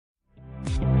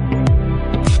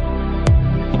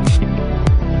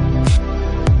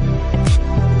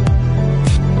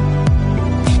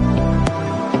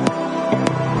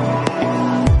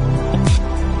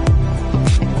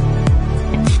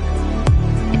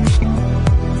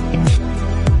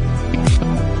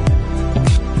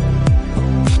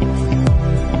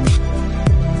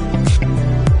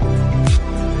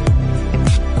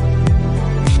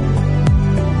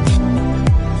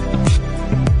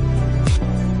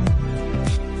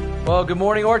Well, good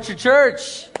morning, Orchard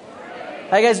Church.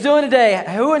 How you guys doing today?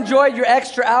 Who enjoyed your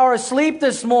extra hour of sleep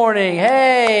this morning?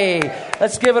 Hey,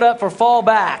 let's give it up for Fall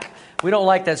Back. We don't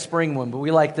like that spring one, but we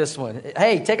like this one.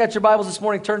 Hey, take out your Bibles this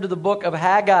morning. Turn to the book of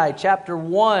Haggai, chapter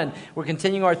 1. We're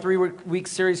continuing our 3-week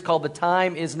series called The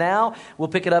Time Is Now. We'll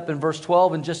pick it up in verse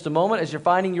 12 in just a moment. As you're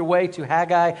finding your way to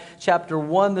Haggai, chapter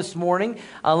 1 this morning,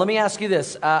 let me ask you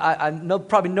this. I know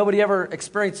probably nobody ever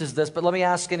experiences this, but let me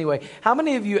ask anyway. How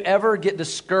many of you ever get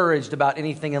discouraged about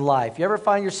anything in life? You ever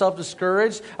find yourself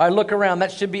discouraged? All right, look around.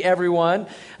 That should be everyone.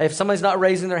 If somebody's not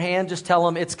raising their hand, just tell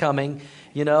them it's coming.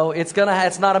 You know, it's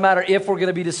not a matter if we're going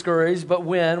to be discouraged, but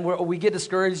when. We get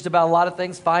discouraged about a lot of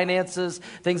things, finances,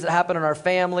 things that happen in our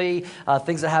family,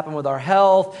 things that happen with our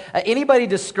health. Anybody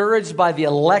discouraged by the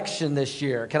election this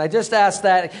year? Can I just ask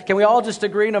that? Can we all just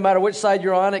agree, no matter which side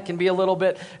you're on, it can be a little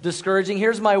bit discouraging?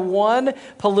 Here's my one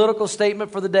political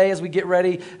statement for the day as we get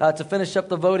ready to finish up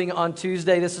the voting on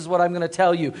Tuesday. This is what I'm going to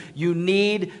tell you. You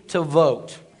need to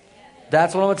vote.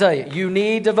 That's what I'm going to tell you. You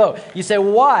need to vote. You say,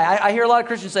 why? I hear a lot of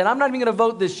Christians saying, I'm not even going to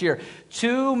vote this year.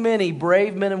 Too many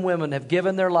brave men and women have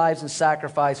given their lives in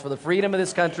sacrifice for the freedom of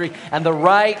this country and the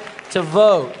right to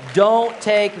vote. Don't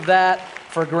take that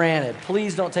for granted.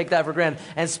 Please don't take that for granted.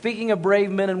 And speaking of brave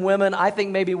men and women, I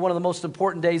think maybe one of the most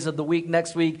important days of the week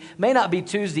next week may not be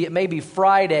Tuesday, it may be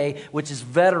Friday, which is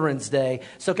Veterans Day.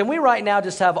 So can we right now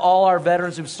just have all our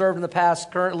veterans who've served in the past,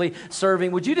 currently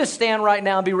serving, would you just stand right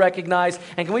now and be recognized?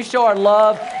 And can we show our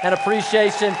love and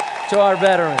appreciation to our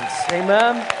veterans?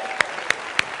 Amen?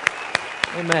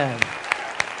 Amen.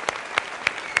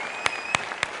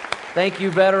 Thank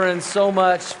you, veterans, so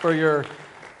much for your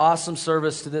awesome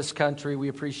service to this country. We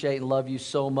appreciate and love you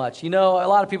so much. You know, a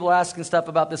lot of people are asking stuff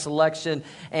about this election,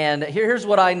 and here's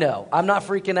what I know. I'm not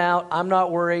freaking out. I'm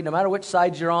not worried, no matter which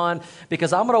side you're on,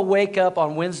 because I'm going to wake up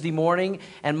on Wednesday morning,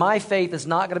 and my faith is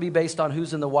not going to be based on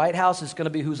who's in the White House. It's going to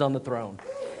be who's on the throne.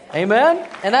 Amen?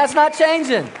 And that's not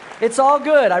changing. It's all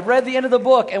good. I've read the end of the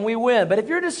book and we win. But if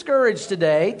you're discouraged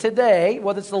today,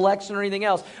 whether it's the election or anything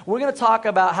else, we're going to talk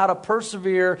about how to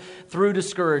persevere through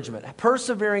discouragement.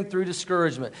 Persevering through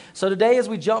discouragement. So today as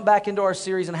we jump back into our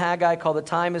series in Haggai called The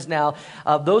Time Is Now,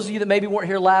 those of you that maybe weren't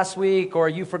here last week or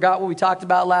you forgot what we talked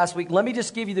about last week, let me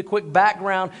just give you the quick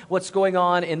background, what's going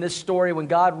on in this story when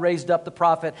God raised up the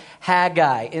prophet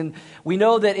Haggai. And we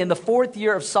know that in the 4th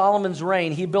year of Solomon's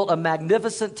reign, he built a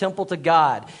magnificent temple to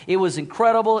God. It was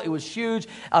incredible. It was huge.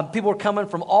 People were coming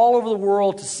from all over the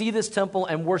world to see this temple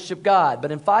and worship God.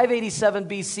 But in 587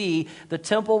 BC, the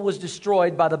temple was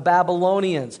destroyed by the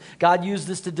Babylonians. God used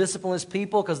this to discipline his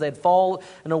people because they had fallen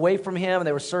away from him and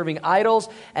they were serving idols.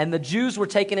 And the Jews were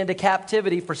taken into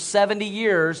captivity for 70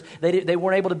 years. They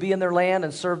weren't able to be in their land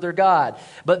and serve their God.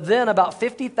 But then about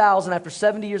 50,000, after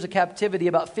 70 years of captivity,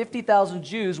 about 50,000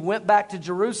 Jews went back to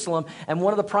Jerusalem. And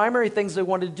one of the primary things they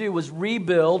wanted to do was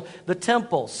rebuild the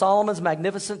temple, Solomon's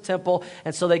magnificent temple,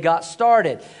 and so they got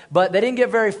started. But they didn't get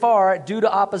very far. Due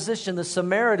to opposition, the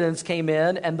Samaritans came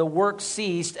in and the work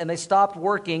ceased and they stopped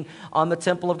working on the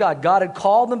temple of God. God had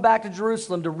called them back to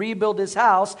Jerusalem to rebuild his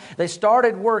house. They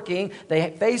started working. They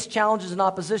faced challenges and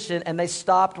opposition and they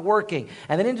stopped working.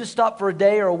 And they didn't just stop for a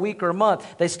day or a week or a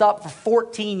month. They stopped for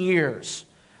 14 years.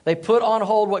 They put on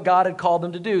hold what God had called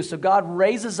them to do. So God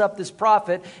raises up this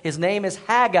prophet. His name is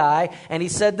Haggai. And he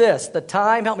said this, the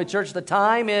time, help me church, the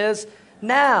time is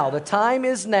now. The time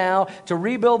is now to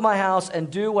rebuild my house and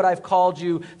do what I've called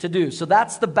you to do. So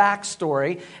that's the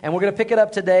backstory. And we're going to pick it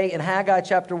up today in Haggai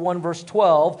chapter 1 verse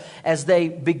 12 as they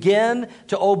begin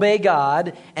to obey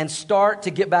God and start to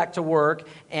get back to work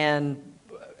and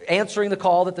answering the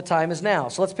call that the time is now.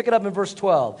 So let's pick it up in verse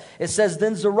 12. It says,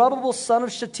 Then Zerubbabel son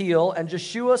of Shealtiel and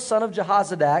Jeshua son of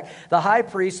Jehozadak, the high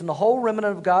priest, and the whole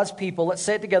remnant of God's people, let's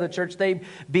say it together, church, they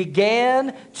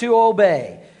began to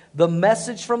obey the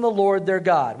message from the Lord their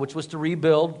God, which was to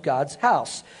rebuild God's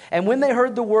house. And when they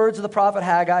heard the words of the prophet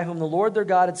Haggai, whom the Lord their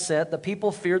God had sent, the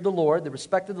people feared the Lord, they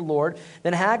respected the Lord.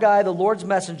 Then Haggai, the Lord's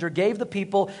messenger, gave the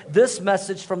people this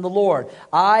message from the Lord.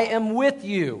 I am with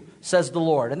you, says the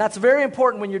Lord. And that's very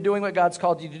important when you're doing what God's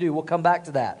called you to do. We'll come back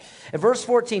to that. In verse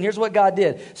 14, here's what God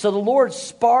did. So the Lord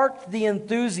sparked the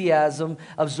enthusiasm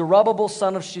of Zerubbabel,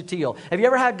 son of Shealtiel. Have you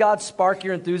ever had God spark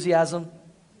your enthusiasm?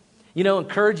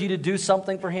 Encourage you to do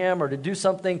something for him or to do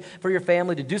something for your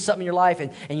family, to do something in your life,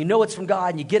 and you know it's from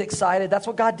God and you get excited. That's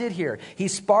what God did here. He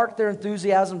sparked their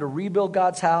enthusiasm to rebuild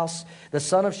God's house. The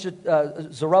son of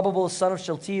Zerubbabel, son of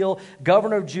Shealtiel,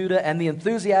 governor of Judah, and the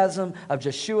enthusiasm of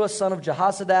Jeshua, son of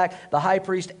Jehozadak, the high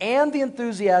priest, and the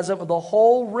enthusiasm of the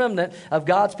whole remnant of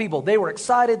God's people. They were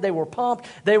excited. They were pumped.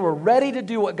 They were ready to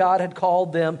do what God had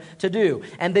called them to do.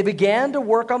 And they began to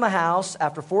work on the house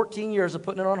after 14 years of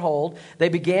putting it on hold. They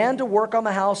began to work on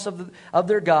the house of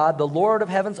their God, the Lord of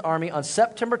Heaven's army, on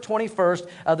September 21st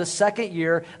of the second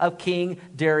year of King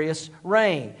Darius'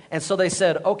 reign. And so they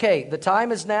said, okay, the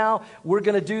time is now. We're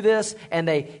going to do this. And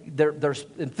their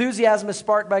enthusiasm is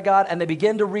sparked by God, and they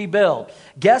begin to rebuild.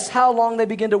 Guess how long they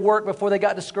begin to work before they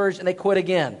got discouraged and they quit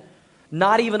again?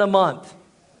 Not even a month.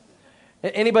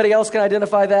 Anybody else can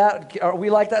identify that? Are we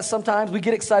like that sometimes? We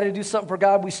get excited to do something for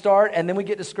God, we start, and then we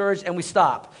get discouraged and we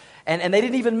stop. And they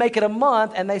didn't even make it a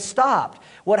month, and they stopped.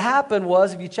 What happened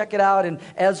was, if you check it out in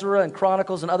Ezra and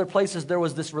Chronicles and other places, there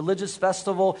was this religious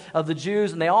festival of the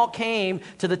Jews, and they all came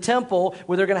to the temple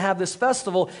where they're going to have this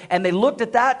festival, and they looked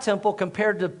at that temple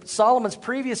compared to Solomon's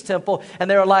previous temple, and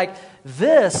they were like,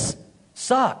 this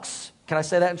sucks. Can I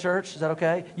say that in church? Is that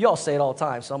okay? You all say it all the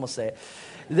time, so I'm going to say it.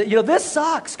 This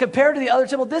sucks compared to the other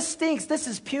temple. This stinks. This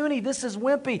is puny. This is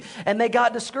wimpy. And they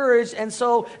got discouraged. And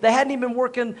so they hadn't even been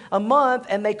working a month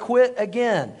and they quit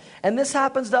again. And this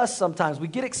happens to us sometimes. We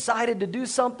get excited to do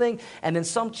something and then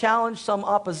some challenge, some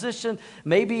opposition.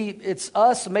 Maybe it's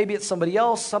us, maybe it's somebody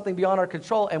else, something beyond our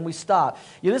control, and we stop.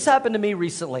 This happened to me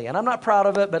recently, and I'm not proud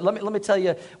of it, but let me tell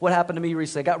you what happened to me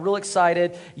recently. I got real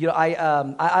excited.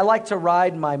 I like to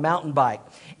ride my mountain bike.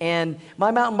 And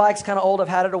my mountain bike's kind of old. I've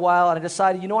had it a while, and I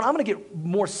decided, I'm going to get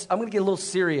a little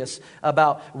serious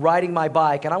about riding my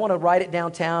bike, and I want to ride it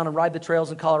downtown and ride the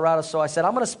trails in Colorado. So I said,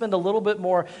 I'm going to spend a little bit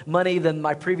more money than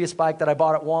my previous bike that I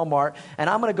bought at Walmart, and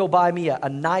I'm going to go buy me a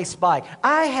nice bike.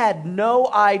 I had no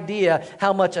idea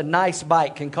how much a nice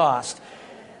bike can cost.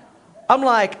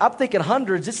 I'm thinking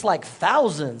hundreds, it's like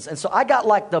thousands. And so I got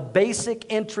like the basic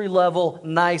entry-level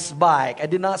nice bike. I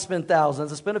did not spend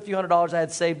thousands. I spent a few $100s I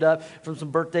had saved up from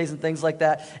some birthdays and things like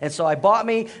that. And so I bought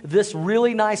me this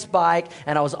really nice bike,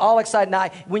 and I was all excited. Now,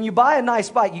 when you buy a nice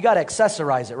bike, you got to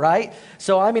accessorize it, right?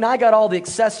 So, I got all the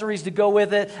accessories to go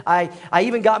with it. I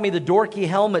even got me the dorky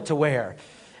helmet to wear.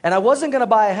 And I wasn't going to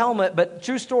buy a helmet, but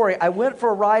true story, I went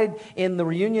for a ride in the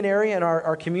Reunion area in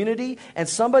our community, and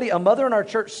a mother in our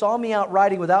church saw me out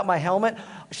riding without my helmet.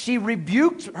 She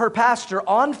rebuked her pastor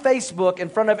on Facebook in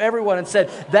front of everyone and said,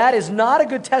 that is not a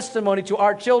good testimony to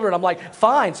our children. I'm like,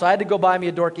 fine. So I had to go buy me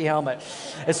a dorky helmet.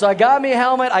 And so I got me a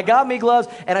helmet, I got me gloves,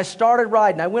 and I started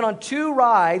riding. I went on 2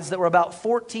 rides that were about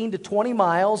 14 to 20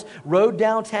 miles, rode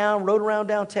around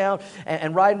downtown,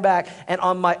 and riding back. And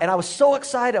I was so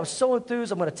excited, I was so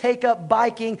enthused. I'm going to take up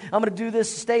biking. I'm going to do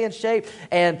this to stay in shape.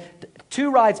 And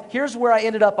 2 rides. Here's where I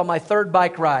ended up on my 3rd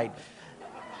bike ride.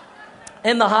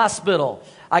 In the hospital.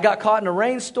 I got caught in a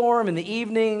rainstorm in the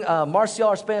evening. Marcial,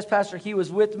 our Spanish pastor, he was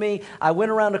with me. I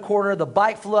went around the corner. The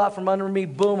bike flew out from under me.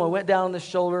 Boom, I went down on the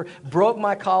shoulder, broke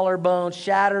my collarbone,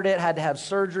 shattered it, had to have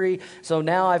surgery. So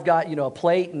now I've got, a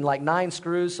plate and like 9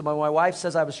 screws. So my wife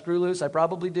says I have a screw loose. I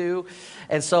probably do.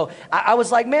 And so I was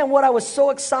like, man, what I was so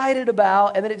excited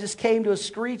about, and then it just came to a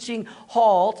screeching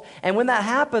halt. And when that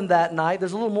happened that night,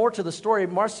 there's a little more to the story.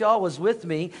 Marcial was with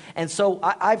me. And so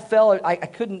I fell. I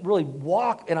couldn't really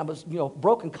walk, and I was,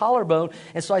 broken collarbone.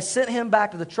 And so I sent him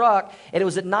back to the truck, and it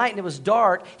was at night and it was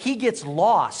dark. He gets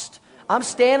lost. I'm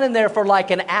standing there for like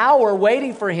an hour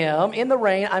waiting for him in the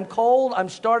rain. I'm cold. I'm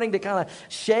starting to kind of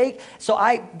shake. So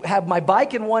I have my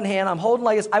bike in one hand. I'm holding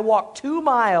like this. I walk 2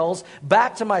 miles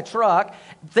back to my truck,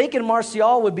 thinking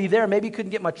Marcial would be there. Maybe he couldn't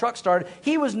get my truck started.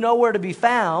 He was nowhere to be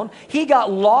found. He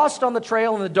got lost on the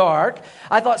trail in the dark.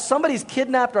 I thought somebody's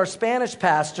kidnapped our Spanish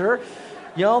pastor.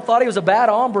 Thought he was a bad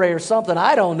hombre or something.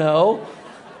 I don't know.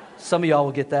 Some of y'all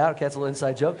will get that. Okay, that's a little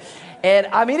inside joke. And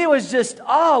it was just, it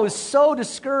was so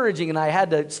discouraging. And I had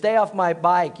to stay off my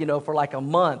bike, for like a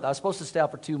month. I was supposed to stay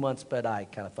off for 2 months, but I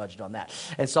kind of fudged on that.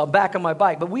 And so I'm back on my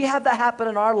bike. But we have that happen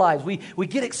in our lives. We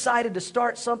get excited to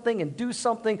start something and do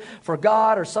something for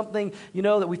God or something,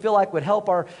 that we feel like would help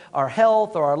our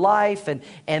health or our life. And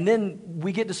then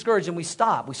we get discouraged and we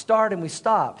stop. We start and we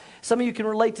stop. Some of you can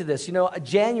relate to this.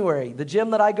 January, the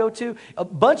gym that I go to, a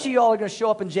bunch of y'all are going to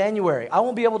show up in January. I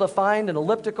won't be able to find an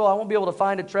elliptical. I won't be able to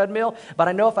find a treadmill. But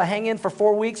I know if I hang in for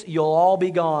 4 weeks, you'll all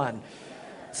be gone.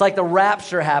 It's like the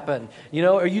rapture happened,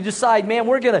 or you decide, man,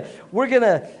 we're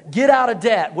gonna get out of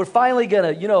debt. We're finally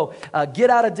gonna, get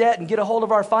out of debt and get a hold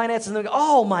of our finances. And then,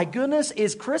 oh my goodness,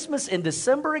 is Christmas in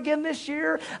December again this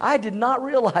year? I did not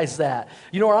realize that.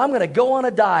 Or I'm gonna go on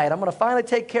a diet. I'm gonna finally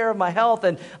take care of my health.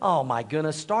 And oh my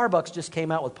goodness, Starbucks just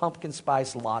came out with pumpkin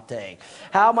spice latte.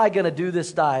 How am I gonna do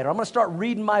this diet? Or I'm gonna start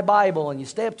reading my Bible, and you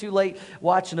stay up too late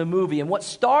watching a movie. And what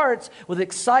starts with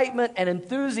excitement and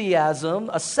enthusiasm,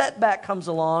 a setback comes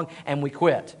along, and we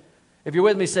quit. If you're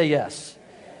with me, say yes.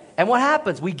 And what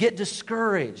happens? We get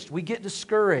discouraged.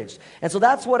 And so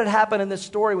that's what had happened in this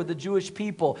story with the Jewish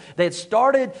people. They had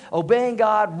started obeying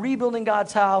God, rebuilding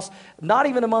God's house. Not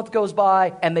even a month goes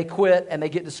by, and they quit, and they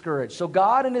get discouraged. So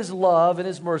God, in His love and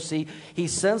His mercy, He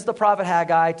sends the prophet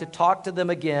Haggai to talk to them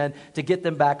again, to get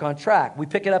them back on track. We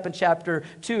pick it up in chapter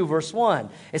 2, verse 1.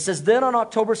 It says, "Then on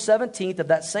October 17th of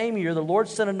that same year, the Lord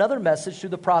sent another message through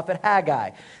the prophet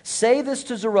Haggai. Say this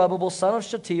to Zerubbabel, son of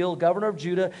Shealtiel, governor of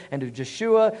Judah, and to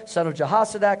Jeshua, son of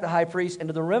Jehozadak, the high priest, and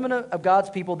to the remnant of God's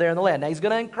people there in the land." Now, He's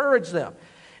going to encourage them.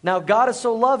 Now, God is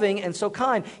so loving and so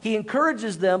kind, He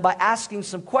encourages them by asking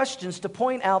some questions to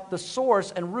point out the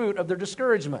source and root of their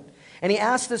discouragement. And He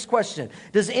asks this question: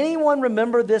 does anyone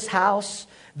remember this house,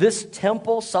 this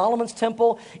temple, Solomon's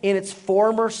temple, in its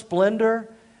former splendor?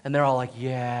 And they're all like,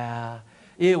 yeah,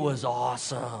 it was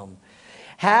awesome.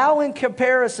 How in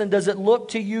comparison does it look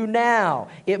to you now?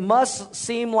 It must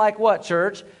seem like what,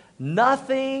 church?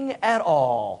 Nothing at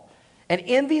all. And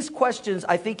in these questions,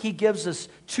 I think He gives us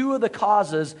two of the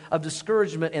causes of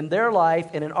discouragement in their life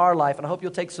and in our life. And I hope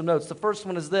you'll take some notes. The first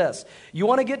one is this: you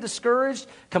want to get discouraged?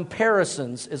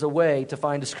 Comparisons is a way to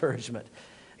find discouragement.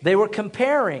 They were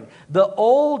comparing the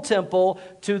old temple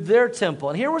to their temple.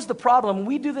 And here was the problem.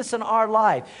 We do this in our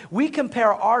life. We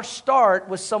compare our start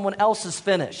with someone else's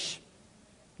finish.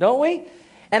 Don't we?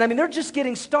 And I mean, they're just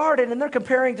getting started, and they're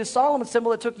comparing to Solomon's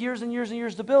temple that took years and years and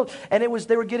years to build. And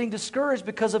they were getting discouraged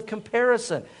because of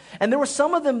comparison. And there were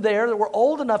some of them there that were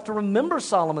old enough to remember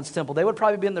Solomon's temple. They would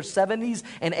probably be in their 70s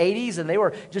and 80s, and they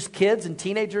were just kids and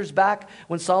teenagers back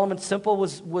when Solomon's temple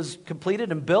was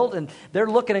completed and built. And they're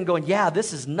looking and going, yeah,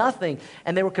 this is nothing.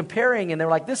 And they were comparing, and they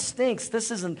were like, this stinks. This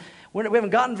isn't, we haven't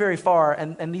gotten very far.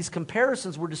 And these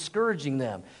comparisons were discouraging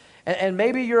them. And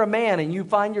maybe you're a man and you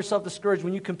find yourself discouraged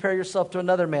when you compare yourself to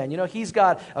another man. He's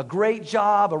got a great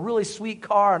job, a really sweet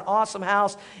car, an awesome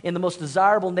house in the most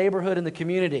desirable neighborhood in the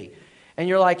community. And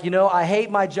you're like, I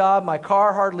hate my job, my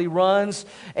car hardly runs,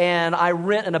 and I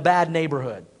rent in a bad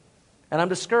neighborhood. And I'm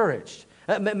discouraged.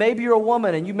 Maybe you're a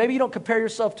woman and maybe you don't compare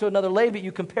yourself to another lady, but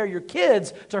you compare your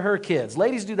kids to her kids.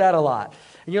 Ladies do that a lot.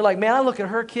 And you're like, man, I look at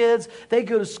her kids. They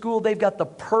go to school. They've got the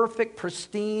perfect,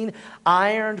 pristine,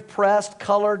 ironed, pressed,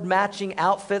 colored, matching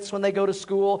outfits when they go to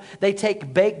school. They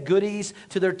take baked goodies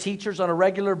to their teachers on a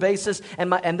regular basis.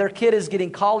 And their kid is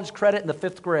getting college credit in the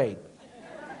 5th grade.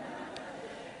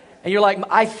 And you're like,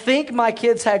 I think my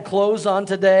kids had clothes on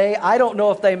today. I don't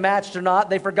know if they matched or not.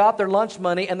 They forgot their lunch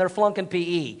money and they're flunking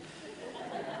PE.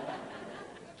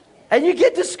 And you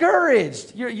get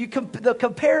discouraged. The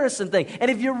comparison thing. And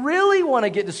if you really want to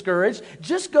get discouraged,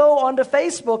 just go onto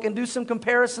Facebook and do some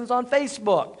comparisons on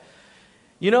Facebook.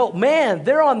 Man,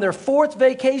 they're on their 4th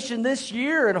vacation this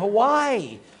year in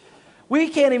Hawaii. We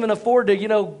can't even afford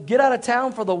to, get out of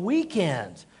town for the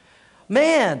weekend.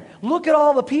 Man, look at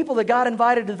all the people that got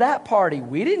invited to that party.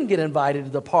 We didn't get invited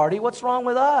to the party. What's wrong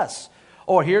with us?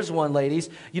 Or here's one, ladies.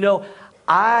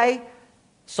 I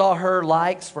saw her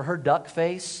likes for her duck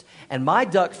face, and my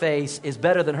duck face is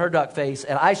better than her duck face,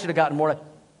 and I should have gotten more.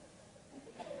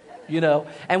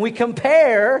 And we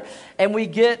compare, and we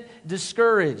get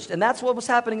discouraged. And that's what was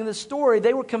happening in this story.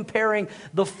 They were comparing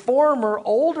the former,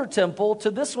 older temple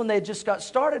to this one they just got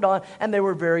started on, and they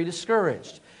were very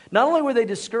discouraged. Not only were they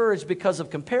discouraged because of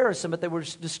comparison, but they were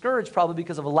discouraged probably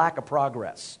because of a lack of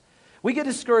progress. We get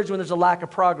discouraged when there's a lack of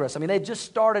progress. I mean, they just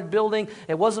started building.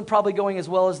 It wasn't probably going as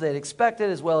well as they'd expected,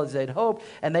 as well as they'd hoped,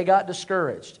 and they got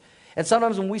discouraged. And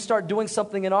sometimes when we start doing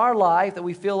something in our life that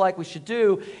we feel like we should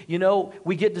do,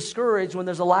 we get discouraged when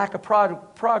there's a lack of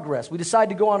progress. We decide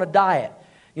to go on a diet,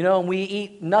 and we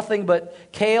eat nothing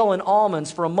but kale and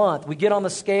almonds for a month. We get on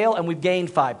the scale and we've gained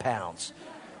 5 pounds.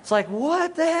 It's like,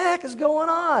 what the heck is going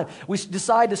on? We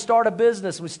decide to start a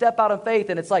business. And we step out in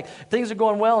faith, and it's like things are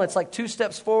going well, and it's like 2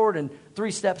 steps forward and 3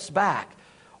 steps back.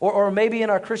 Or maybe in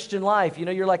our Christian life,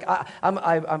 you're like,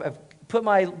 I've put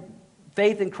my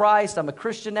faith in Christ. I'm a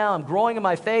Christian now. I'm growing in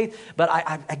my faith, but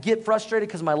I get frustrated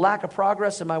because of my lack of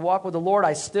progress in my walk with the Lord.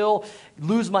 I still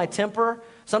lose my temper.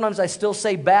 Sometimes I still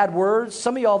say bad words.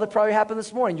 Some of y'all, that probably happened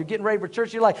this morning. You're getting ready for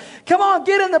church. You're like, come on,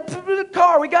 get in the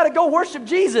car. We got to go worship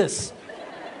Jesus.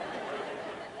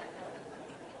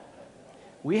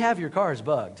 we have your cars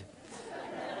bugged.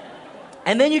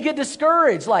 And then you get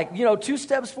discouraged, like, 2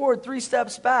 steps forward, 3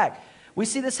 steps back. We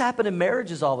see this happen in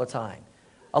marriages all the time.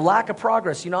 A lack of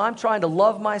progress. I'm trying to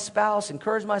love my spouse,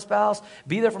 encourage my spouse,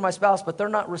 be there for my spouse, but they're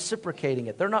not reciprocating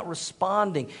it. They're not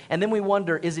responding. And then we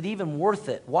wonder, is it even worth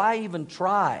it? Why even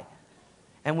try?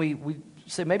 And we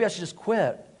say, maybe I should just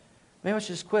quit. Maybe I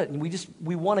should just quit. And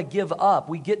we want to give up.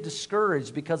 We get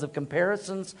discouraged because of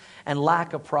comparisons and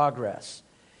lack of progress.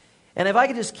 And if I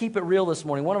could just keep it real this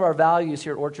morning, one of our values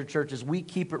here at Orchard Church is we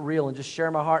keep it real and just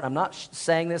share my heart. And I'm not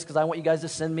saying this because I want you guys to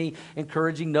send me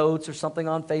encouraging notes or something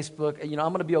on Facebook. I'm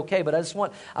going to be okay, but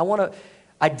I want to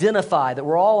identify that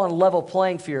we're all on a level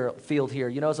playing field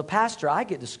here. As a pastor, I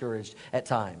get discouraged at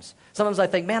times. Sometimes I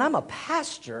think, man, I'm a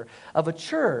pastor of a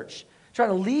church trying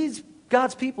to lead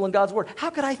God's people in God's word. How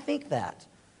could I think that?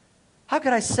 How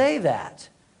could I say that?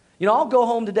 I'll go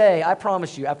home today, I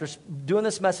promise you, after doing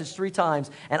this message 3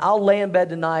 times, and I'll lay in bed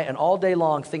tonight and all day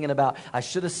long thinking about, I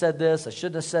should have said this, I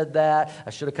shouldn't have said that, I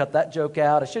should have cut that joke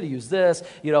out, I should have used this,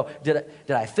 did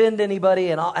I offend anybody?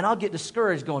 And I'll get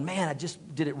discouraged going, man,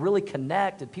 did it really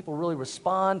connect? Did people really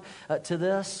respond to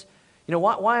this?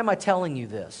 Why am I telling you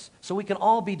this? So we can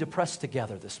all be depressed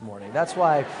together this morning. That's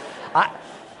why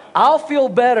I'll feel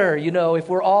better, if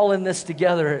we're all in this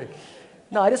together.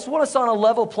 No, I just want us on a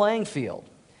level playing field.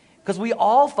 Because we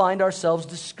all find ourselves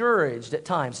discouraged at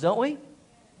times, don't we?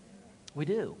 We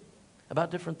do,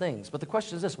 about different things. But the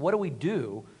question is this, what do we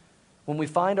do when we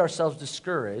find ourselves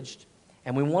discouraged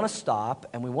and we want to stop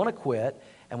and we want to quit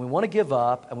and we want to give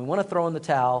up and we want to throw in the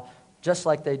towel just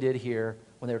like they did here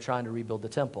when they were trying to rebuild the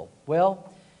temple?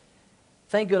 Well,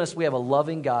 thank goodness we have a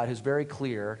loving God who's very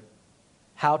clear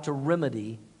how to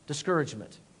remedy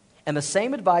discouragement. And the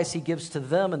same advice he gives to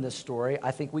them in this story, I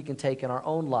think we can take in our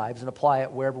own lives and apply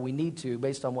it wherever we need to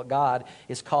based on what God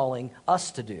is calling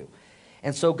us to do.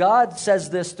 And so God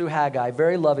says this through Haggai,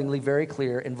 very lovingly, very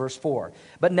clear in verse 4.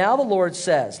 But now the Lord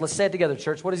says, let's say it together,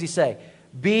 church. What does he say?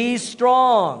 Be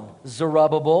strong,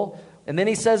 Zerubbabel. And then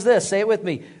he says this, say it with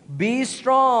me. Be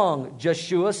strong,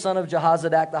 Joshua, son of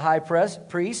Jehozadak, the high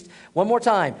priest. One more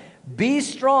time. Be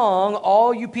strong,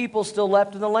 all you people still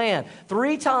left in the land.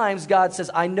 3 times God says,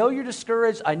 I know you're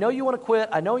discouraged. I know you want to quit.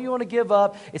 I know you want to give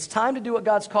up. It's time to do what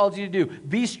God's called you to do.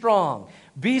 Be strong.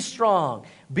 Be strong.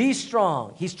 Be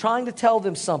strong. He's trying to tell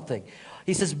them something.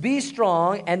 He says, be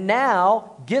strong, and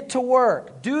now get to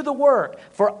work. Do the work,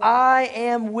 for I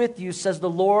am with you, says the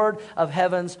Lord of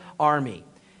heaven's army.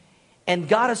 And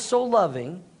God is so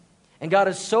loving, and God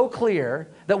is so clear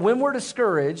that when we're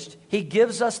discouraged, he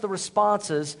gives us the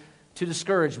responses to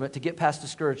discouragement, to get past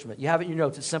discouragement. You have it in your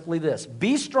notes. It's simply this.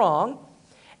 Be strong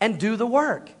and do the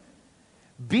work.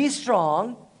 Be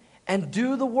strong and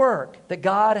do the work that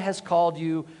God has called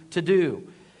you to do.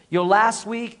 Last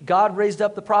week, God raised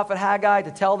up the prophet Haggai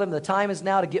to tell them the time is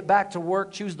now to get back to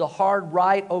work, choose the hard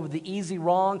right over the easy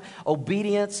wrong.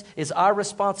 Obedience is our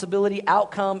responsibility.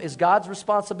 Outcome is God's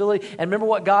responsibility. And remember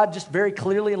what God just very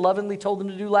clearly and lovingly told them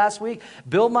to do last week?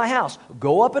 Build my house.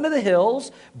 Go up into the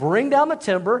hills, bring down the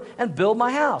timber, and build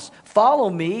my house. Follow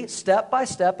me step by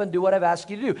step and do what I've asked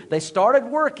you to do. They started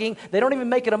working. They don't even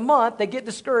make it a month. They get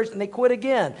discouraged and they quit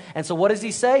again. And so what does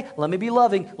he say? Let me be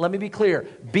loving. Let me be clear.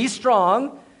 Be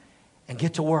strong and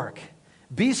get to work.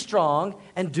 Be strong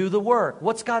and do the work.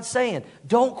 What's God saying?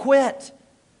 Don't quit.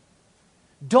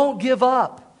 Don't give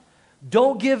up.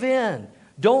 Don't give in.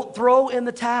 Don't throw in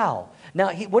the towel.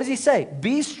 Now, what does he say?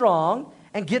 Be strong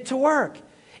and get to work.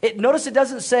 Notice it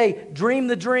doesn't say dream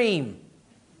the dream.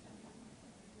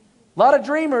 A lot of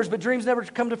dreamers, but dreams never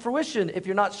come to fruition if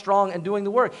you're not strong and doing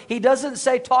the work. He doesn't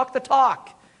say talk the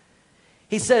talk.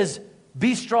 He says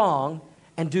be strong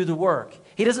and do the work.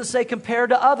 He doesn't say compare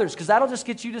to others because that'll just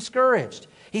get you discouraged.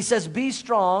 He says be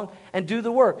strong and do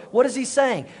the work. What is he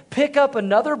saying? Pick up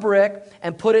another brick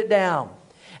and put it down.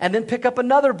 And then pick up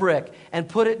another brick and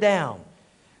put it down.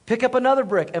 Pick up another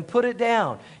brick and put it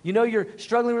down. You're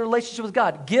struggling with a relationship with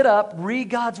God. Get up, read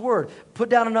God's word. Put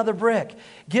down another brick.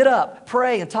 Get up,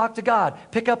 pray and talk to God.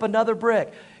 Pick up another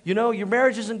brick. Your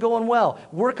marriage isn't going well.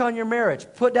 Work on your marriage.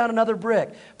 Put down another brick.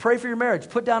 Pray for your marriage.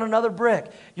 Put down another brick.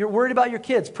 You're worried about your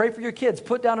kids. Pray for your kids.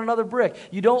 Put down another brick.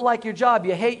 You don't like your job.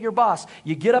 You hate your boss.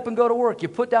 You get up and go to work. You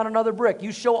put down another brick.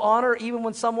 You show honor even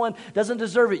when someone doesn't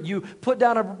deserve it. You put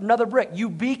down another brick. You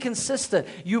be consistent.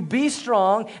 You be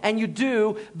strong and you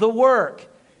do the work.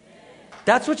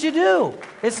 That's what you do.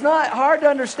 It's not hard to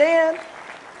understand.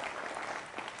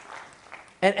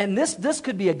 And this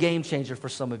could be a game changer for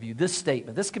some of you, this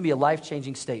statement. This can be a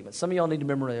life-changing statement. Some of y'all need to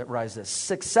memorize this.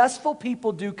 Successful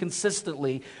people do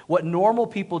consistently what normal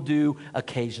people do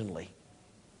occasionally.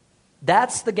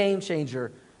 That's the game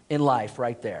changer in life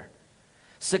right there.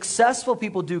 Successful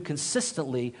people do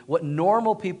consistently what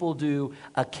normal people do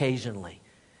occasionally.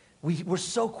 We're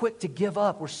so quick to give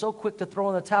up. We're so quick to throw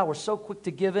in the towel. We're so quick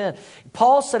to give in.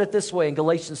 Paul said it this way in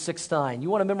Galatians 6:9.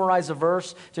 You want to memorize a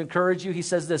verse to encourage you? He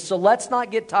says this, so let's not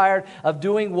get tired of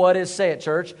doing what is, say it,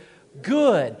 church,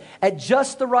 good. At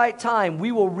just the right time,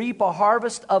 we will reap a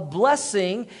harvest of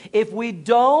blessing if we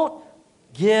don't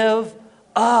give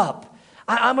up.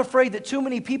 I'm afraid that too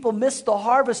many people miss the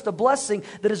harvest of blessing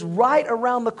that is right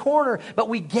around the corner, but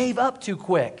we gave up too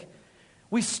quick.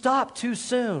 We stopped too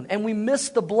soon, and we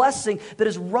missed the blessing that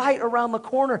is right around the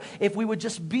corner if we would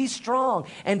just be strong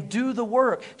and do the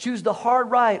work. Choose the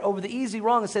hard right over the easy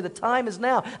wrong and say, the time is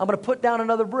now. I'm going to put down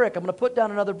another brick. I'm going to put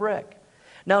down another brick.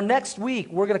 Now, next week,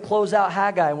 we're going to close out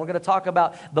Haggai, and we're going to talk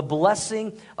about the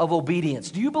blessing of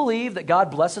obedience. Do you believe that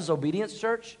God blesses obedience,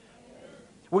 church?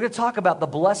 We're going to talk about the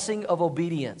blessing of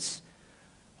obedience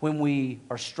when we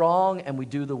are strong and we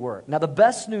do the work. Now, the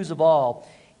best news of all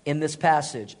in this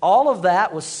passage, all of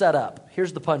that was set up.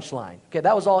 Here's the punchline. Okay,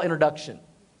 that was all introduction.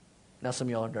 Now some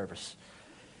of y'all are nervous.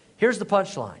 Here's the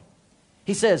punchline.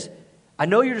 He says, I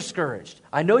know you're discouraged.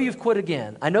 I know you've quit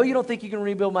again. I know you don't think you can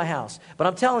rebuild my house. But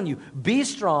I'm telling you, be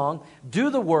strong, do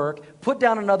the work, put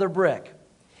down another brick.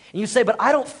 And you say, but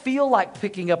I don't feel like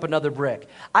picking up another brick.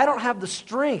 I don't have the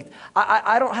strength.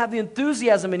 I don't have the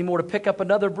enthusiasm anymore to pick up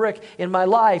another brick in my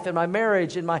life, in my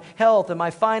marriage, in my health, in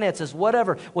my finances,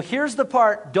 whatever. Well, here's the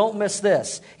part, don't miss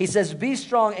this. He says, be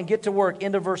strong and get to work,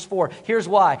 into verse 4. Here's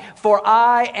why. For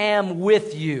I am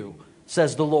with you,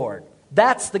 says the Lord.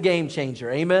 That's the game changer.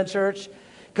 Amen, church?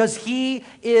 Because He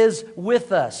is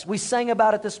with us. We sang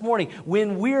about it this morning.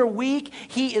 When we're weak,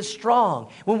 He is strong.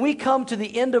 When we come to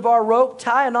the end of our rope,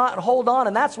 tie a knot and hold on,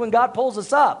 and that's when God pulls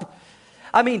us up.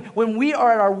 I mean, when we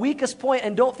are at our weakest point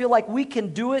and don't feel like we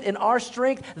can do it in our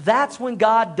strength, that's when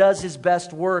God does His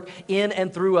best work in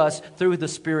and through us through the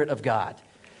Spirit of God.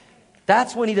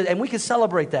 That's when He does, and we can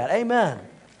celebrate that. Amen.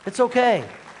 It's okay.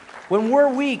 When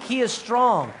we're weak, He is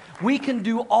strong. We can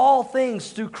do all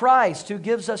things through Christ who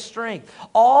gives us strength.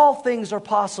 All things are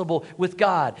possible with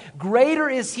God. Greater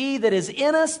is He that is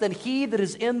in us than he that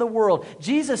is in the world.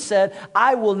 Jesus said,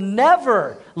 I will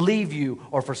never leave you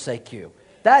or forsake you.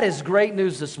 That is great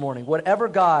news this morning. Whatever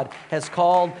God has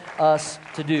called us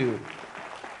to do,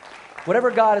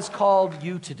 whatever God has called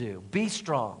you to do, be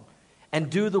strong and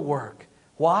do the work.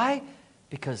 Why?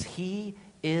 Because He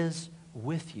is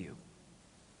with you.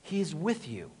 He is with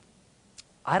you.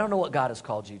 I don't know what God has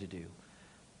called you to do,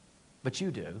 but you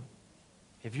do.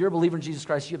 If you're a believer in Jesus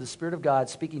Christ, you have the Spirit of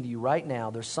God speaking to you right now.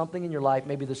 There's something in your life,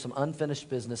 maybe there's some unfinished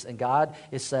business, and God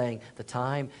is saying, the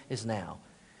time is now.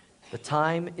 The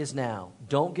time is now.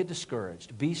 Don't get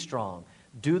discouraged. Be strong.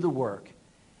 Do the work.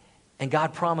 And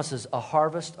God promises a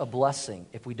harvest of blessing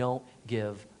if we don't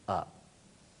give up.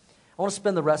 I want to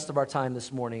spend the rest of our time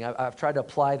this morning. I've tried to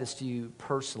apply this to you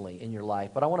personally in your life,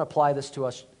 but I want to apply this to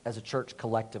us as a church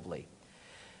collectively.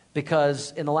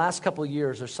 Because in the last couple of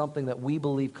years, there's something that we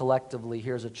believe collectively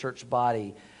here as a church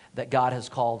body that God has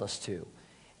called us to.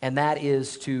 And that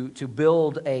is to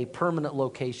build a permanent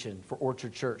location for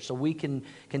Orchard Church so we can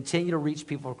continue to reach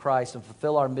people for Christ and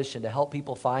fulfill our mission to help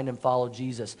people find and follow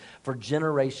Jesus for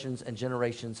generations and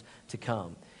generations to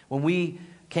come. When we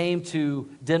came to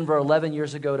Denver 11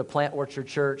 years ago to plant Orchard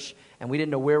Church, and we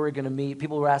didn't know where we were going to meet.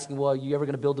 People were asking, well, are you ever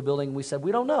going to build a building? And we said,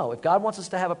 we don't know. If God wants us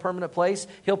to have a permanent place,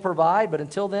 He'll provide. But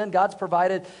until then, God's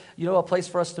provided, a place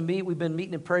for us to meet. We've been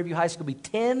meeting in Prairie View High School. It'll be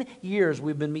 10 years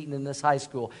we've been meeting in this high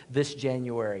school this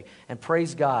January. And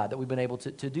praise God that we've been able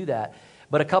to do that.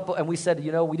 And we said,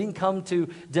 we didn't come to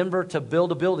Denver to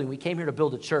build a building. We came here to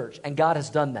build a church. And God has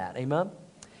done that. Amen?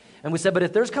 And we said, but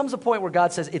if there comes a point where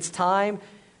God says it's time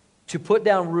to put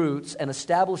down roots and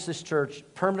establish this church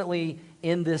permanently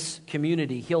in this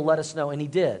community, He'll let us know, and He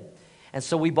did. And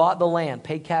so we bought the land,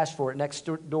 paid cash for it next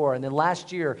door, and then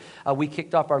last year we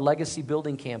kicked off our Legacy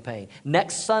Building campaign.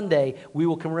 Next Sunday, we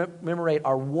will commemorate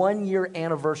our 1-year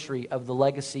anniversary of the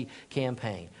Legacy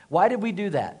campaign. Why did we do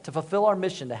that? To fulfill our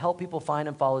mission, to help people find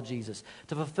and follow Jesus,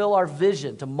 to fulfill our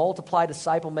vision, to multiply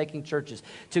disciple-making churches,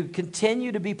 to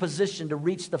continue to be positioned to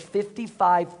reach the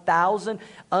 55,000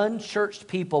 unchurched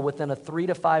people within a 3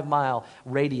 to 5 mile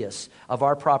radius of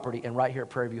our property and right here at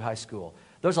Prairie View High School.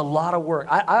 There's a lot of work.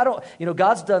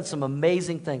 God's done some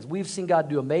amazing things. We've seen God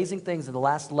do amazing things in the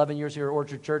last 11 years here at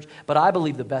Orchard Church, but I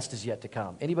believe the best is yet to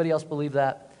come. Anybody else believe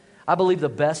that? I believe the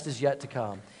best is yet to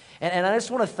come. And I just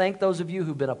want to thank those of you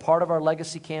who've been a part of our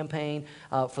legacy campaign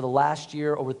for the last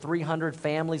year. Over 300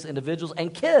 families, individuals,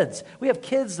 and kids. We have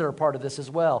kids that are part of this as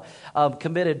well.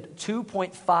 Committed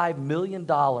 $2.5 million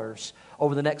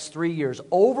over the next 3 years,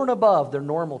 over and above their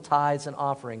normal tithes and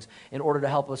offerings, in order to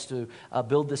help us to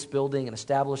build this building and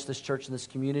establish this church in this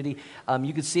community.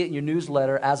 You can see it in your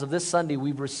newsletter. As of this Sunday,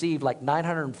 we've received like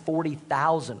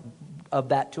 $940,000 of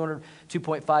that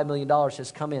 $2.5 million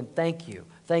has come in. Thank you.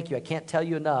 Thank you. I can't tell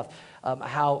you enough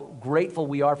how grateful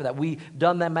we are for that. We've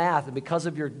done the math, and because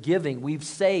of your giving, we've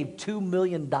saved $2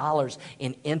 million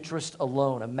in interest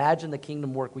alone. Imagine the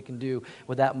kingdom work we can do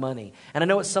with that money. And I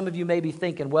know what some of you may be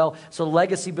thinking, well, so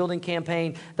legacy building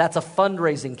campaign, that's a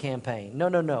fundraising campaign.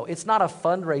 No. It's not a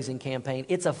fundraising campaign.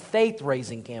 It's a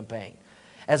faith-raising campaign.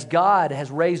 As God has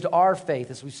raised our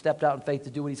faith, as we've stepped out in faith to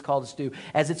do what He's called us to do,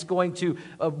 as it's going to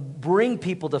bring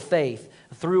people to faith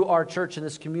through our church and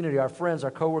this community, our friends,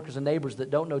 our coworkers, and neighbors that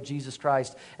don't know Jesus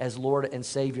Christ as Lord and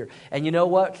Savior. And you know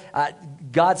what?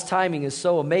 God's timing is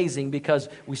so amazing, because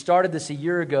we started this a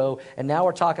year ago, and now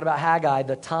we're talking about Haggai.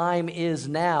 The time is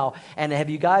now. And have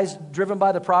you guys driven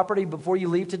by the property before you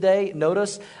leave today?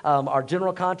 Notice our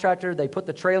general contractor, they put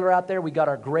the trailer out there. We got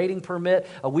our grading permit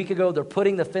a week ago. They're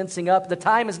putting the fencing up. The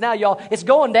time is now, y'all. It's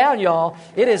going down, y'all.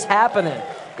 It is happening.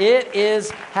 It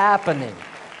is happening.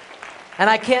 And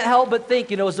I can't help but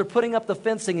think, as they're putting up the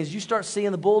fencing, as you start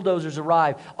seeing the bulldozers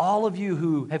arrive, all of you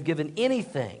who have given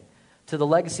anything to the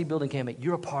Legacy Building Campaign,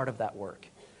 you're a part of that work.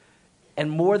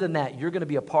 And more than that, you're going to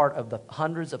be a part of the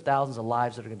hundreds of thousands of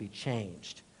lives that are going to be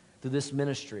changed through this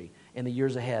ministry in the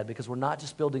years ahead. Because we're not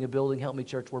just building a building, Help Me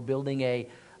Church, we're building a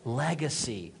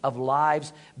legacy of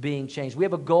lives being changed. We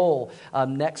have a goal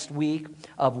next week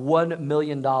of $1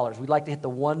 million. We'd like to hit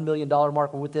the $1 million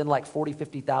mark. We're within like 40,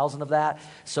 50,000 of that.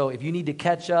 So if you need to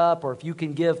catch up, or if you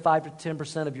can give 5 to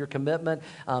 10% of your commitment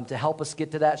to help us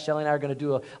get to that, Shelly and I are going to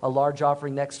do a large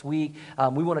offering next week.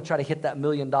 We want to try to hit that $1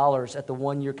 million at the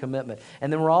 1-year commitment.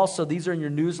 And then we're also, these are in your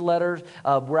newsletters.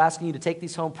 We're asking you to take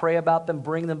these home, pray about them,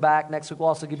 bring them back next week. We'll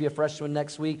also give you a fresh one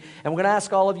next week. And we're going to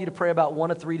ask all of you to pray about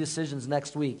 1 of 3 decisions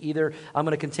next week. Either I'm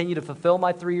going to continue to fulfill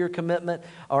my 3-year commitment,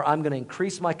 or I'm going to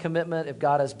increase my commitment if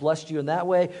God has blessed you in that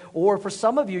way. Or for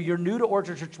some of you, you're new to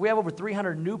Orchard Church. We have over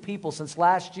 300 new people since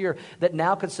last year that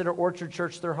now consider Orchard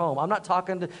Church their home. I'm not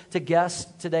talking to guests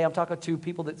today. I'm talking to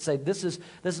people that say, this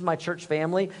is my church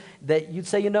family. That you'd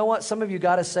say, you know what? Some of you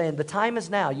God is saying, the time is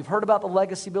now. You've heard about the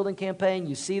Legacy Building Campaign.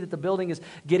 You see that the building is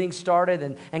getting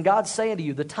started. And God's saying to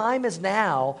you, the time is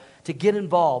now to get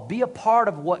involved. Be a part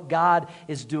of what God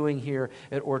is doing here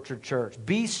at Orchard Church.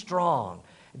 Be strong.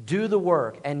 Do the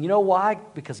work. And you know why?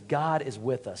 Because God is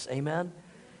with us. Amen?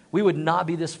 We would not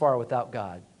be this far without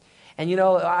God. And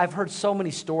I've heard so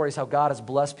many stories how God has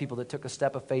blessed people that took a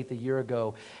step of faith a year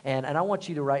ago. And I want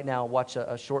you to right now watch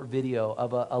a short video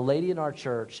of a lady in our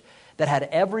church that had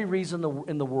every reason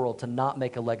in the world to not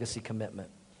make a legacy commitment.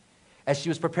 As she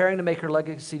was preparing to make her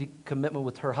legacy commitment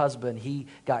with her husband, he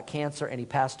got cancer and he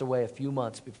passed away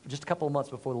just a couple of months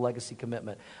before the legacy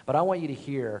commitment. But I want you to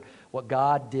hear what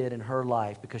God did in her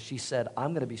life, because she said,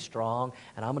 I'm going to be strong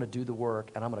and I'm going to do the work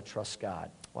and I'm going to trust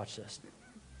God. Watch this.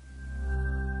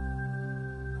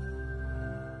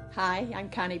 Hi, I'm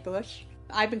Connie Bush.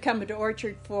 I've been coming to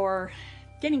Orchard for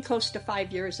getting close to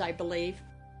 5 years, I believe.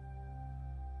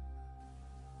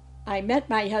 I met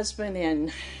my husband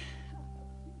in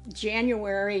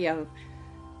January of,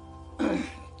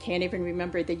 can't even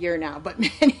remember the year now, but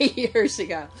many years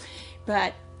ago.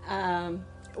 But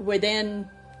within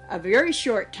a very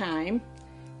short time,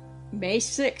 May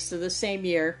 6th of the same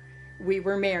year, we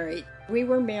were married. We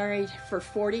were married for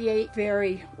 48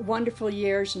 very wonderful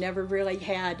years, never really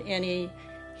had any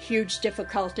huge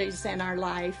difficulties in our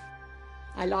life.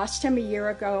 I lost him a year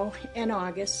ago in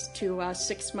August to a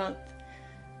 6-month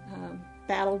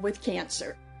battle with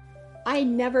cancer. I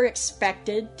never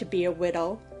expected to be a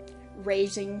widow,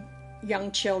 raising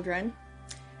young children,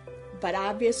 but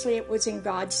obviously it was in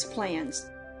God's plans.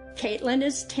 Caitlin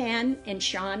is 10 and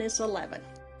Sean is 11.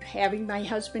 Having my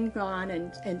husband gone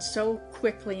and so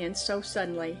quickly and so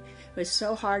suddenly was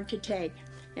so hard to take,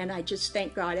 and I just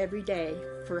thank God every day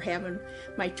for having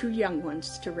my 2 young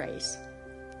ones to raise.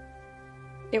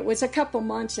 It was a couple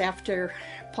months after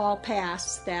Paul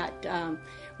passed that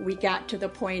we got to the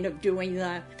point of doing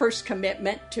the first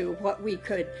commitment to what we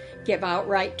could give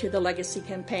outright to the Legacy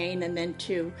Campaign, and then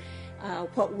to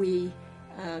what we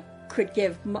could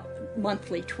give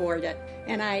monthly toward it.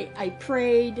 And I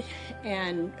prayed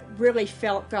and really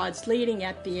felt God's leading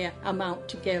at the amount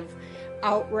to give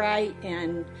outright,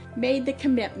 and made the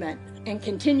commitment and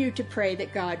continued to pray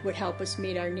that God would help us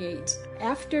meet our needs.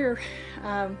 After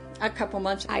a couple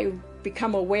months, I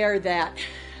become aware that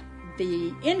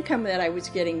the income that I was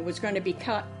getting was going to be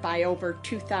cut by over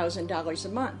 $2,000 a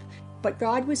month. But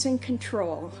God was in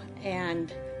control,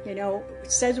 and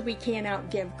it says we can't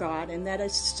outgive God, and that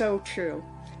is so true.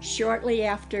 Shortly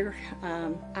after,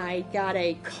 I got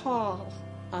a call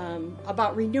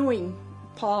about renewing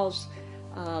Paul's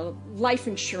life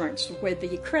insurance with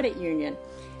the credit union.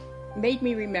 Made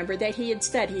me remember that he had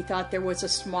said he thought there was a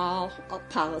small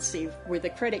policy with the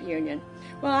credit union.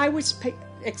 Well, I was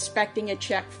expecting a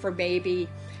check for maybe,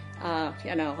 $100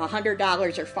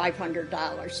 or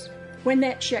 $500. When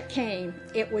that check came,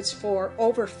 it was for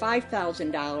over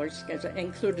 $5,000, because it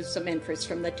included some interest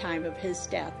from the time of his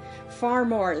death, far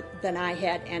more than I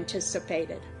had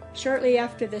anticipated. Shortly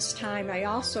after this time, I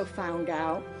also found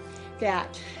out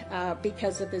that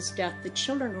because of his death, the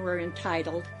children were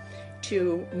entitled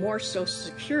to more Social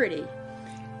Security,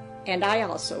 and I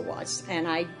also was, and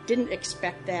I didn't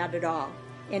expect that at all.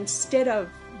 Instead of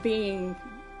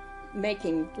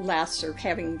making less or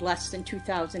having less than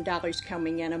 $2,000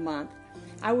 coming in a month,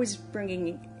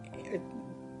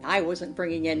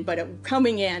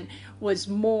 coming in was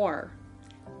more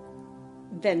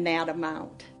than that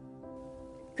amount.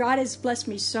 God has blessed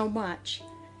me so much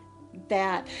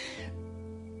that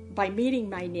by meeting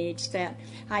my needs, that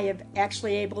I have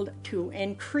actually able to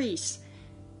increase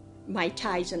my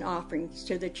tithes and offerings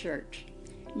to the church.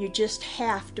 You just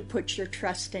have to put your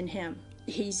trust in Him.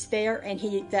 He's there, and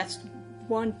that's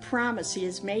one promise He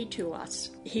has made to us.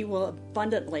 He will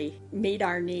abundantly meet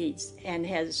our needs, and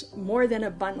has more than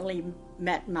abundantly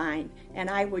met mine. And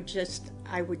I would just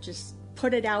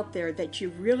put it out there that you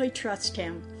really trust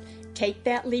Him. Take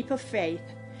that leap of faith,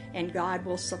 and God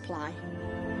will supply.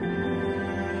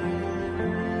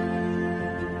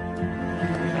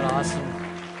 Awesome.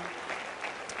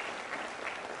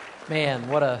 Man,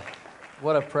 what a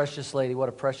precious lady, what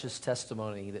a precious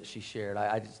testimony that she shared.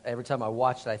 I just, every time I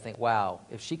watch it, I think, wow,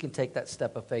 if she can take that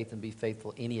step of faith and be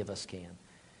faithful, any of us can.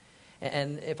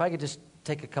 And if I could just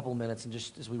take a couple of minutes and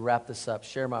just, as we wrap this up,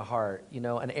 share my heart.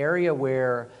 An area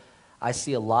where I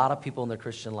see a lot of people in their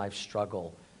Christian life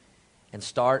struggle and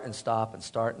start and stop and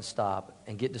start and stop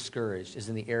and get discouraged is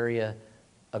in the area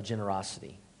of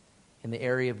generosity, in the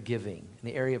area of giving, in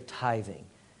the area of tithing.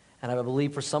 And I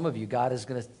believe for some of you, God is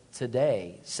going to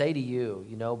today say to you,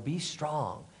 be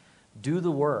strong, do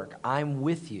the work, I'm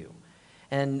with you.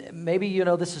 And maybe,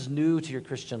 this is new to your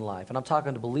Christian life. And I'm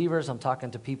talking to believers, I'm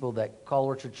talking to people that call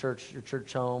Orchard Church your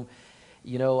church home.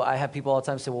 I have people all the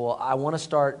time say, well, I want to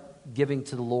start giving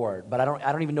to the Lord, but I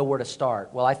don't even know where to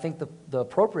start. Well, I think the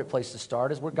appropriate place to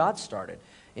start is where God started,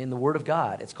 in the Word of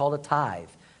God. It's called a tithe.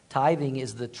 Tithing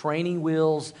is the training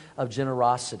wheels of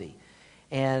generosity.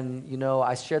 And,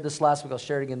 I shared this last week. I'll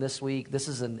share it again this week. This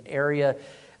is an area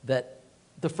that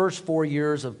the first 4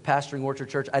 years of pastoring Orchard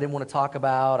Church, I didn't want to talk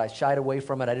about. I shied away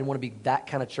from it. I didn't want to be that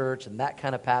kind of church and that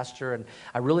kind of pastor. And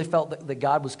I really felt that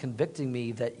God was convicting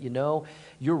me that,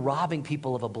 you're robbing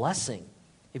people of a blessing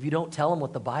if you don't tell them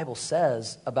what the Bible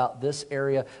says about this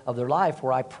area of their life,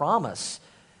 where I promise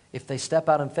if they step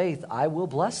out in faith, I will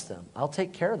bless them. I'll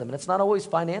take care of them. And it's not always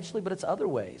financially, but it's other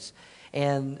ways.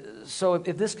 And so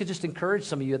if this could just encourage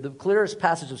some of you, the clearest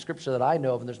passage of Scripture that I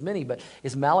know of, and there's many, but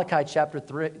is Malachi chapter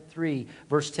 3,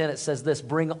 verse 10. It says this,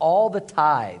 bring all the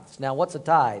tithes. Now, what's a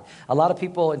tithe? A lot of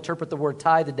people interpret the word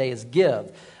tithe today as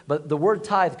give. But the word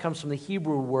tithe comes from the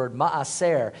Hebrew word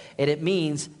ma'aser, and it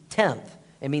means tenth.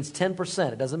 It means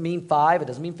 10%. It doesn't mean 5. It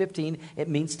doesn't mean 15. It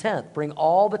means tenth. Bring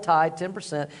all the tithe,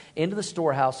 10%, into the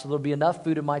storehouse so there'll be enough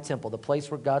food in my temple, the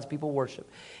place where God's people worship.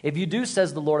 If you do,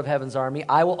 says the Lord of Heaven's army,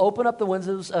 I will open up the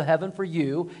windows of heaven for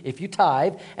you if you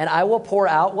tithe, and I will pour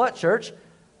out what, church?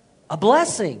 A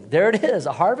blessing. There it is,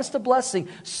 a harvest of blessing.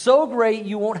 So great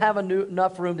you won't have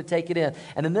enough room to take it in.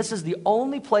 And then this is the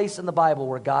only place in the Bible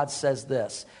where God says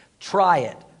this, try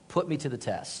it, put me to the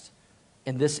test.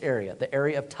 In this area, the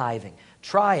area of tithing.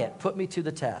 Try it. Put me to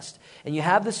the test. And you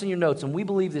have this in your notes, and we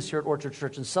believe this here at Orchard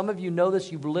Church. And some of you know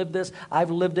this. You've lived this. I've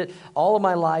lived it all of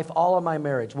my life, all of my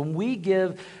marriage. When we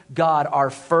give God our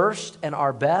first and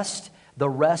our best, the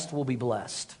rest will be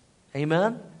blessed.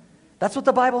 Amen? That's what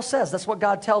the Bible says. That's what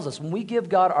God tells us. When we give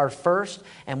God our first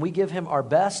and we give Him our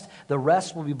best, the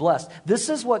rest will be blessed. This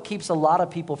is what keeps a lot of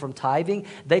people from tithing.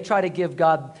 They try to give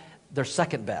God their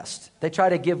second best. They try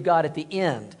to give God at the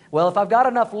end. Well, if I've got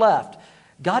enough left,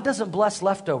 God doesn't bless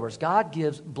leftovers. God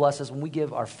blesses when we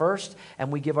give our first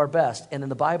and we give our best. And in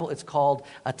the Bible, it's called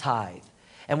a tithe.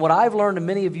 And what I've learned, and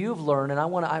many of you have learned, and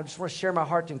I just want to share my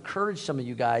heart to encourage some of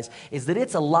you guys, is that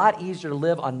it's a lot easier to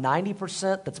live on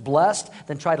 90% that's blessed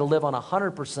than try to live on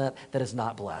 100% that is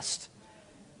not blessed.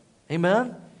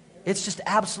 Amen? It's just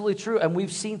absolutely true. And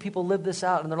we've seen people live this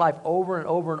out in their life over and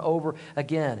over and over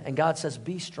again. And God says,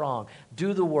 be strong.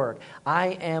 Do the work. I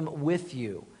am with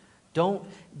you. Don't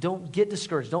get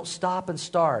discouraged. Don't stop and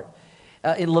start.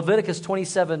 In Leviticus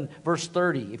 27, verse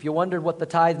 30, if you wondered what the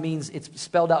tithe means, it's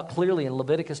spelled out clearly in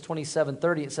Leviticus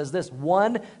 27:30. It says this: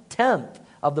 1/10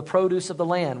 of the produce of the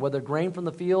land, whether grain from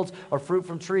the fields or fruit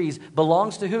from trees,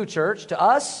 belongs to who, church? To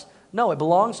us? No, it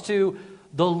belongs to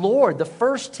the Lord. The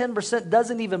first 10%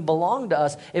 doesn't even belong to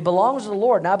us. It belongs to the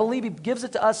Lord. Now, I believe He gives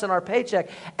it to us in our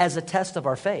paycheck as a test of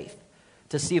our faith,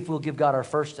 to see if we'll give God our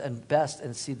first and best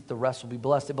and see that the rest will be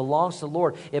blessed. It belongs to the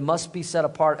Lord. It must be set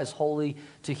apart as holy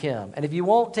to Him. And if you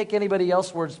won't take anybody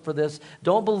else's words for this,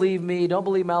 don't believe me, don't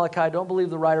believe Malachi, don't believe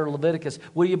the writer of Leviticus.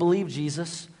 Will you believe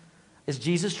Jesus? Is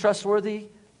Jesus trustworthy,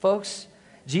 folks?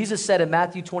 Jesus said in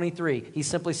Matthew 23, He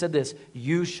simply said this: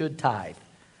 you should tithe.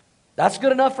 That's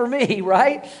good enough for me,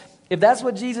 right? If that's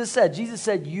what Jesus said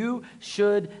you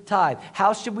should tithe.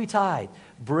 How should we tithe?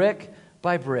 Brick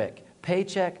by brick.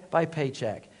 Paycheck by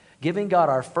paycheck, giving God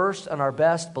our first and our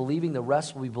best, believing the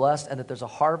rest will be blessed, and that there's a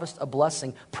harvest, a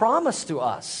blessing promised to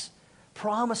us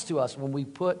when we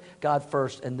put God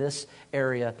first in this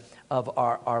area of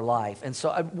our life. And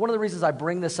so one of the reasons I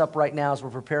bring this up right now is we're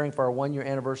preparing for our 1-year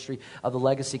anniversary of the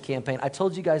Legacy campaign. I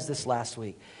told you guys this last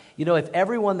week. You know, if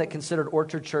everyone that considered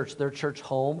Orchard Church their church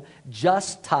home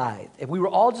just tithed, if we were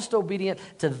all just obedient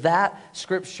to that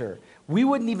scripture, we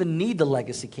wouldn't even need the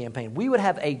Legacy campaign. We would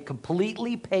have a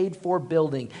completely paid-for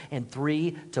building in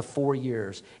 3 to 4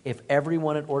 years if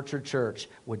everyone at Orchard Church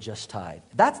would just tithe.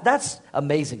 That's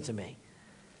amazing to me.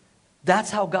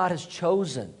 That's how God has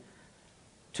chosen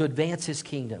to advance His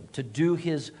kingdom, to do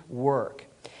His work.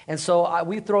 And so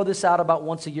we throw this out about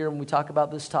once a year when we talk about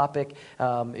this topic.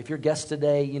 If you're a guest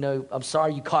today, you know, I'm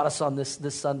sorry you caught us on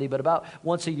this Sunday, but about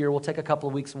once a year, we'll take a couple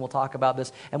of weeks and we'll talk about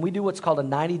this. And we do what's called a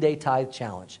 90-day tithe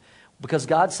challenge. Because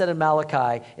God said in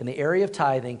Malachi, in the area of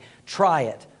tithing, try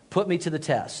it, put me to the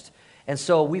test. And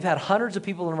so we've had hundreds of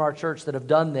people in our church that have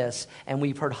done this, and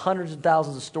we've heard hundreds of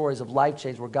thousands of stories of life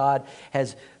change where God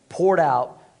has poured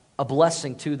out a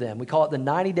blessing to them. We call it the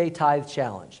 90-day tithe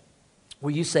challenge,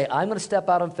 where you say, I'm going to step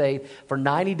out in faith for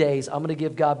 90 days. I'm going to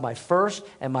give God my first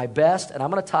and my best, and I'm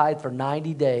going to tithe for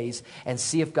 90 days and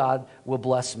see if God will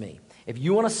bless me. If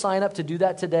you want to sign up to do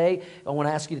that today, I want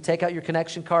to ask you to take out your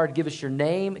connection card, give us your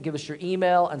name, give us your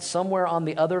email, and somewhere on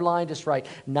the other line, just write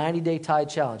 90-day tithe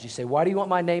challenge. You say, why do you want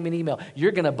my name and email?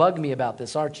 You're going to bug me about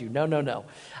this, aren't you? No.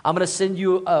 I'm going to send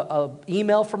you an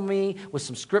email from me with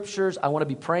some scriptures. I want to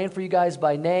be praying for you guys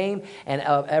by name, and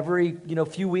every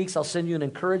few weeks I'll send you an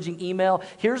encouraging email.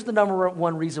 Here's the number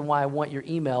one reason why I want your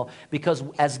email, because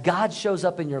as God shows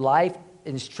up in your life,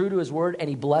 and is true to His word, and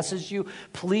He blesses you,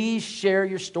 please share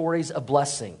your stories of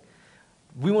blessing.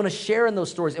 We want to share in those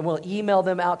stories, and we'll email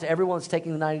them out to everyone that's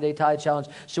taking the 90-day tithe challenge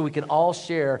so we can all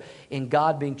share in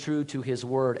God being true to His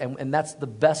word. And that's the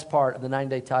best part of the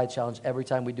 90-day tithe challenge every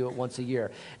time we do it once a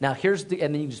year. Now, and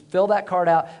then you just fill that card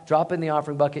out, drop in the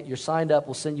offering bucket, you're signed up,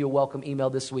 we'll send you a welcome email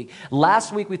this week.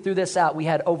 Last week we threw this out. We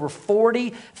had over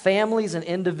 40 families and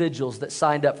individuals that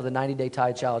signed up for the 90-day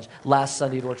tithe challenge last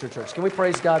Sunday at Orchard Church. Can we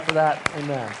praise God for that?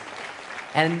 Amen.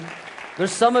 And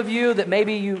there's some of you that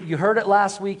maybe you heard it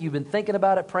last week, you've been thinking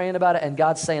about it, praying about it, and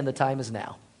God's saying the time is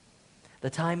now. The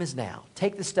time is now.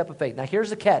 Take the step of faith. Now here's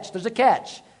the catch. There's a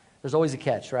catch. There's always a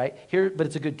catch, right? But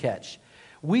it's a good catch.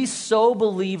 We so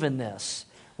believe in this,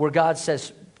 where God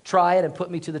says, try it and put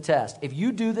me to the test. If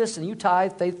you do this and you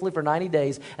tithe faithfully for 90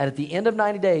 days, and at the end of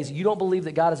 90 days, you don't believe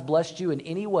that God has blessed you in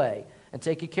any way and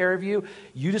taken care of you,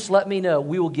 you just let me know.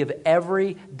 We will give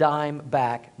every dime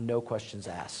back, no questions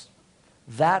asked.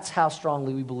 That's how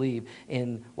strongly we believe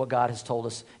in what God has told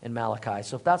us in Malachi.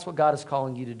 So if that's what God is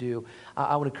calling you to do,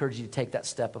 I would encourage you to take that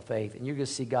step of faith. And you're going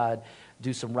to see God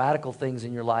do some radical things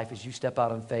in your life as you step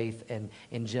out in faith and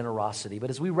in generosity. But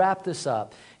as we wrap this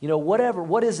up,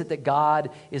 what is it that God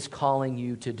is calling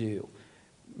you to do?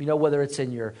 Whether it's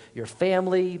in your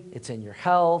family, it's in your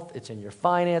health, it's in your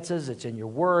finances, it's in your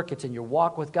work, it's in your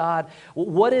walk with God.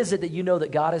 What is it that you know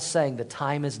that God is saying the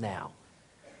time is now?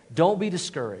 Don't be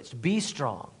discouraged. Be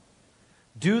strong.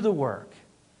 Do the work.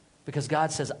 Because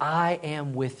God says, I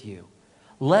am with you.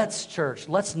 Church,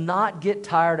 let's not get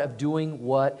tired of doing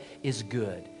what is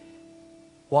good.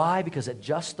 Why? Because at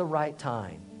just the right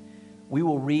time, we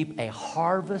will reap a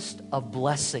harvest of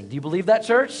blessing. Do you believe that,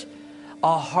 church?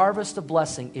 A harvest of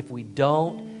blessing if we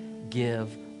don't give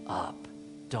up.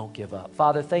 Don't give up.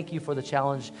 Father, thank you for the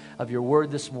challenge of your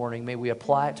word this morning. May we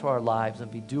apply it to our lives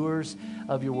and be doers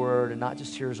of your word and not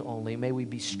just hearers only. May we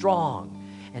be strong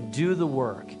and do the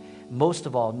work. most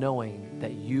of all, knowing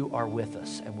that you are with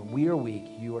us. And when we are weak,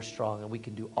 you are strong, and we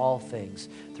can do all things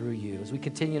through you. As we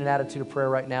continue in an attitude of prayer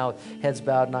right now, heads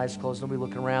bowed and eyes closed, nobody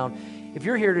looking around. If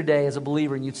you're here today as a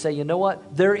believer and you'd say, you know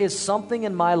what? There is something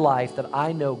in my life that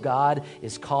I know God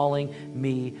is calling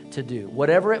me to do,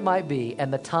 whatever it might be,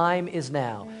 and the time is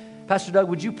now. Pastor Doug,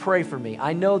 would you pray for me?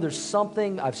 I know there's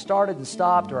something I've started and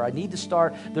stopped, or I need to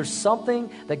start. There's something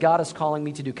that God is calling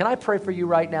me to do. Can I pray for you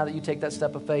right now that you take that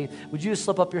step of faith? Would you just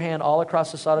slip up your hand all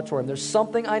across this auditorium? There's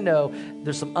something I know.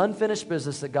 There's some unfinished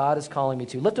business that God is calling me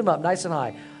to. Lift them up nice and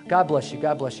high. God bless you.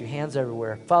 God bless you. Hands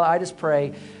everywhere. Father, I just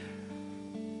pray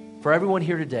for everyone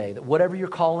here today that whatever you're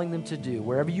calling them to do,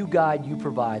 wherever you guide, you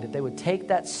provide, that they would take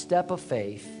that step of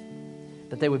faith,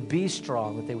 that they would be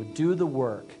strong, that they would do the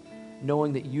work,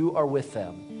 knowing that you are with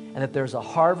them, and that there's a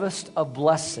harvest of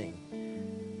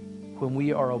blessing when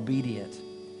we are obedient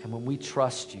and when we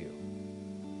trust you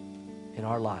in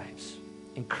our lives.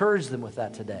 Encourage them with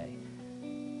that today.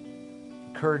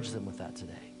 Encourage them with that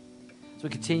today. So we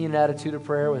continue in an attitude of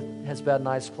prayer with heads bowed and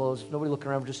eyes closed. Nobody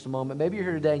looking around for just a moment. Maybe you're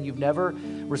here today and you've never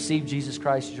received Jesus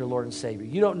Christ as your Lord and Savior.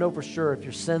 You don't know for sure if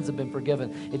your sins have been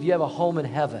forgiven, if you have a home in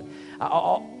heaven.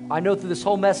 I know through this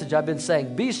whole message I've been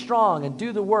saying, be strong and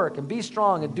do the work, and be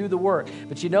strong and do the work.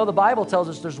 But you know the Bible tells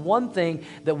us there's one thing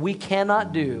that we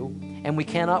cannot do and we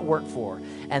cannot work for,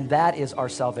 and that is our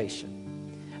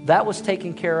salvation. That was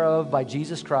taken care of by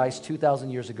Jesus Christ 2,000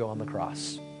 years ago on the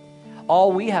cross.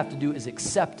 All we have to do is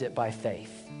accept it by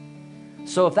faith.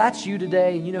 So if that's you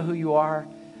today and you know who you are,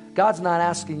 God's not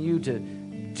asking you to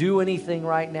do anything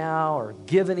right now or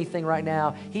give anything right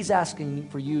now. He's asking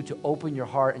for you to open your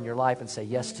heart and your life and say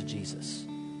yes to Jesus,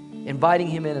 inviting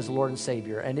him in as Lord and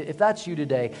Savior. And if that's you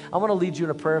today, I want to lead you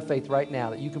in a prayer of faith right now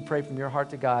that you can pray from your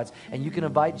heart to God's, and you can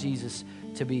invite Jesus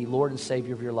to be Lord and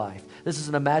Savior of your life. This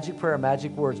isn't a magic prayer,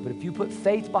 magic words, but if you put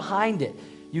faith behind it,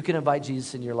 you can invite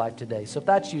Jesus in your life today. So if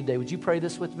that's you today, would you pray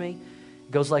this with me?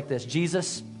 It goes like this.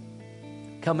 Jesus,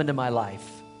 come into my life.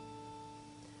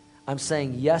 I'm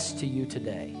saying yes to you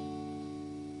today.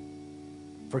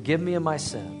 Forgive me of my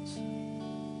sins.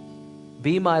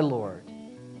 Be my Lord.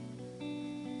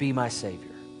 Be my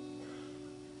Savior.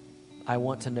 I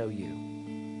want to know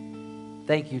you.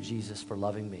 Thank you, Jesus, for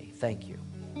loving me. Thank you.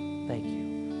 Thank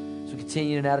you. So we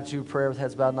continue in an attitude of prayer with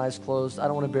heads bowed and eyes closed. I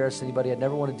don't want to embarrass anybody. I'd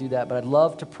never want to do that, but I'd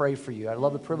love to pray for you. I'd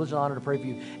love the privilege and honor to pray for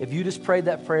you. If you just prayed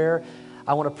that prayer,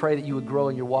 I want to pray that you would grow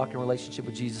in your walk and relationship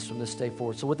with Jesus from this day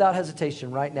forward. So without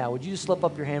hesitation right now, would you just slip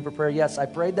up your hand for prayer? Yes, I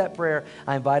prayed that prayer.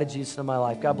 I invited Jesus into my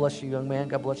life. God bless you, young man.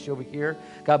 God bless you over here.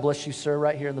 God bless you, sir,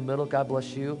 right here in the middle. God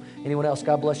bless you. Anyone else?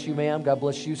 God bless you, ma'am. God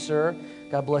bless you, sir.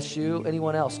 God bless you.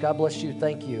 Anyone else? God bless you.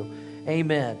 Thank you.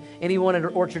 Amen. Anyone at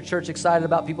Orchard Church excited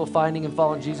about people finding and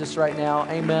following Jesus right now?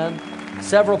 Amen.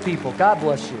 Several people. God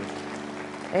bless you.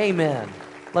 Amen.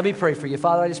 Let me pray for you.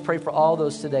 Father, I just pray for all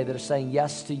those today that are saying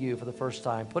yes to you for the first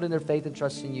time, putting their faith and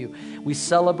trust in you. We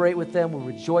celebrate with them.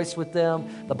 We rejoice with them.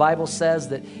 The Bible says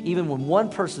that even when one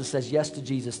person says yes to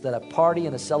Jesus, that a party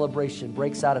and a celebration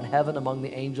breaks out in heaven among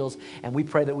the angels, and we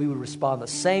pray that we would respond the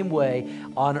same way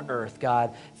on earth.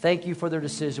 God, thank you for their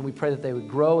decision. We pray that they would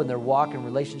grow in their walk and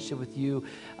relationship with you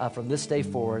from this day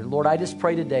forward. Lord, I just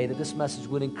pray today that this message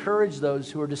would encourage those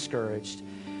who are discouraged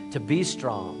to be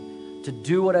strong, to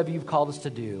do whatever you've called us to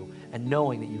do, and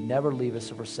knowing that you never leave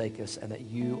us or forsake us, and that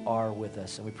you are with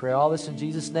us. And we pray all this in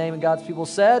Jesus' name, and God's people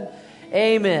said,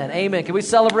 amen. Amen. Can we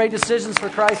celebrate decisions for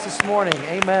Christ this morning?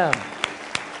 Amen.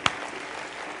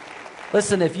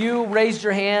 Listen, if you raised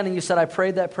your hand and you said, I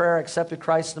prayed that prayer, I accepted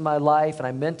Christ in my life, and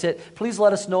I meant it, please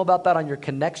let us know about that on your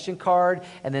connection card,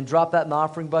 and then drop that in the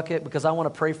offering bucket, because I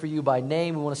want to pray for you by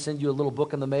name. We want to send you a little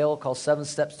book in the mail called 7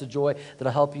 Steps to Joy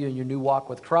that'll help you in your new walk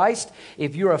with Christ.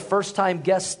 If you're a first-time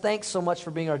guest, thanks so much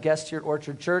for being our guest here at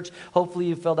Orchard Church. Hopefully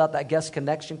you filled out that guest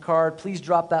connection card. Please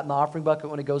drop that in the offering bucket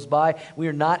when it goes by. We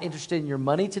are not interested in your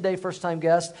money today, first-time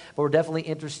guest, but we're definitely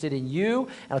interested in you.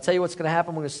 And I'll tell you what's going to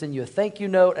happen. We're going to send you a thank you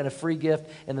note and a free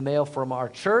gift in the mail from our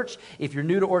church. If you're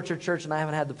new to Orchard Church and I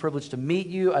haven't had the privilege to meet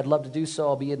you, I'd love to do so.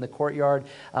 I'll be in the courtyard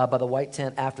by the white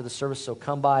tent after the service, so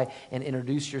come by and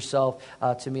introduce yourself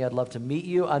to me. I'd love to meet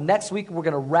you. Next week, we're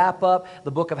going to wrap up the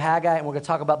book of Haggai, and we're going to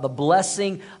talk about the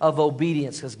blessing of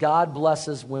obedience, because God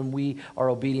blesses when we are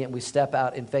obedient. We step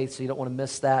out in faith, so you don't want to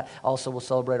miss that. Also, we'll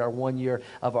celebrate our 1 year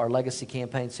of our legacy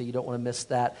campaign, so you don't want to miss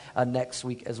that next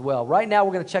week as well. Right now,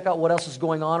 we're going to check out what else is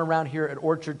going on around here at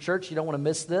Orchard Church. You don't want to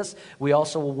miss this. We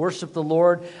also will worship the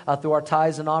Lord through our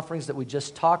tithes and offerings that we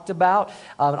just talked about.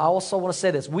 And I also want to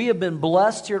say this. We have been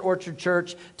blessed here at Orchard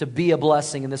Church to be a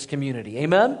blessing in this community.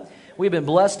 Amen? We've been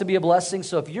blessed to be a blessing.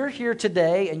 So if you're here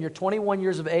today and you're 21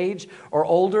 years of age or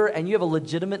older and you have a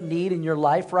legitimate need in your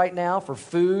life right now for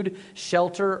food,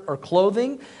 shelter, or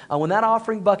clothing, when that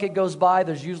offering bucket goes by,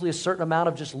 there's usually a certain amount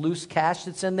of just loose cash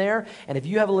that's in there. And if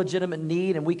you have a legitimate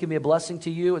need and we can be a blessing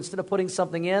to you, instead of putting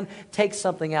something in, take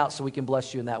something out so we can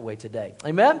bless you in that way today.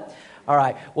 Amen? All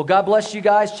right. Well, God bless you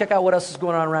guys. Check out what else is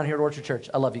going on around here at Orchard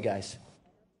Church. I love you guys.